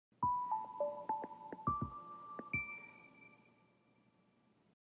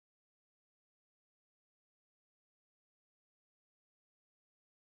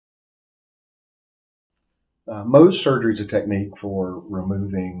Mohs surgery is a technique for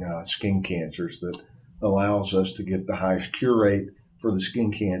removing skin cancers that allows us to get the highest cure rate for the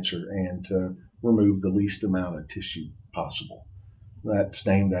skin cancer and to remove the least amount of tissue possible. That's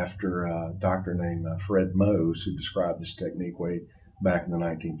named after a doctor named Fred Mohs, who described this technique way back in the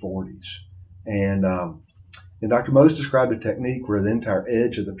 1940s. And Dr. Mohs described a technique where the entire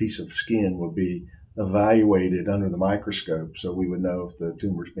edge of the piece of skin would be evaluated under the microscope so we would know if the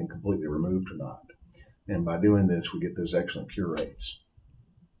tumor's been completely removed or not. And by doing this, we get those excellent cure rates.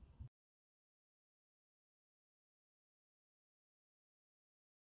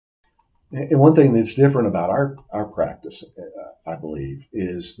 And one thing that's different about our practice, I believe,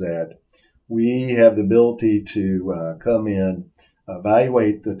 is that we have the ability to come in,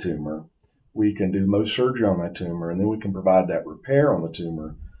 evaluate the tumor. We can do Mohs surgery on that tumor, and then we can provide that repair on the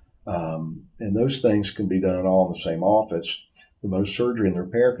tumor. And those things can be done all in the same office. The Mohs surgery and the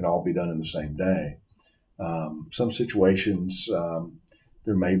repair can all be done in the same day. Some situations,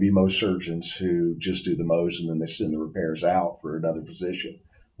 there may be Mohs surgeons who just do the Mohs and then they send the repairs out for another physician.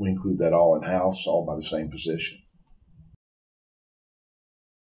 We include that all in-house, all by the same physician.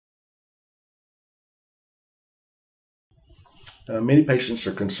 Many patients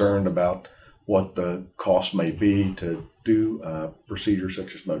are concerned about what the cost may be to do procedures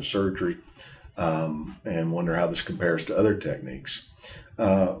such as Mohs surgery and wonder how this compares to other techniques.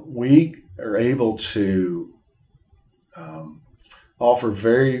 We are able to offer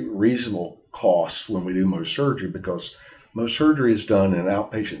very reasonable costs when we do Mohs surgery because Mohs surgery is done in an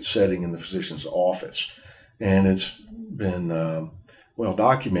outpatient setting in the physician's office. And it's been well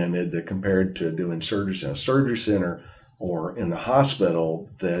documented that compared to doing surgeries in a surgery center or in the hospital,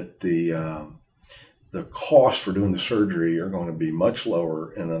 that the costs for doing the surgery are going to be much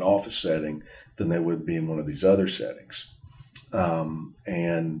lower in an office setting than they would be in one of these other settings.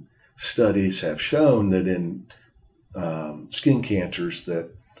 And studies have shown that in skin cancers that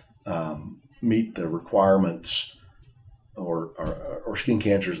meet the requirements or skin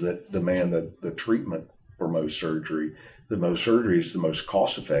cancers that demand the treatment for Mohs surgery, the Mohs surgery is the most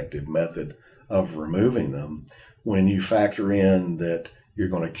cost-effective method of removing them. When you factor in that you're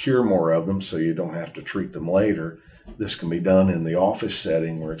going to cure more of them so you don't have to treat them later, this can be done in the office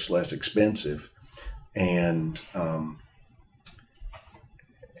setting where it's less expensive. And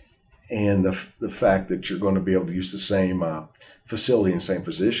the fact that you're going to be able to use the same facility and same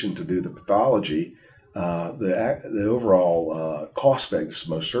physician to do the pathology, the overall cost effectiveness of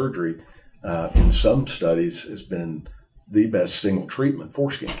Mohs surgery in some studies has been the best single treatment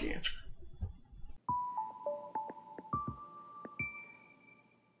for skin cancer.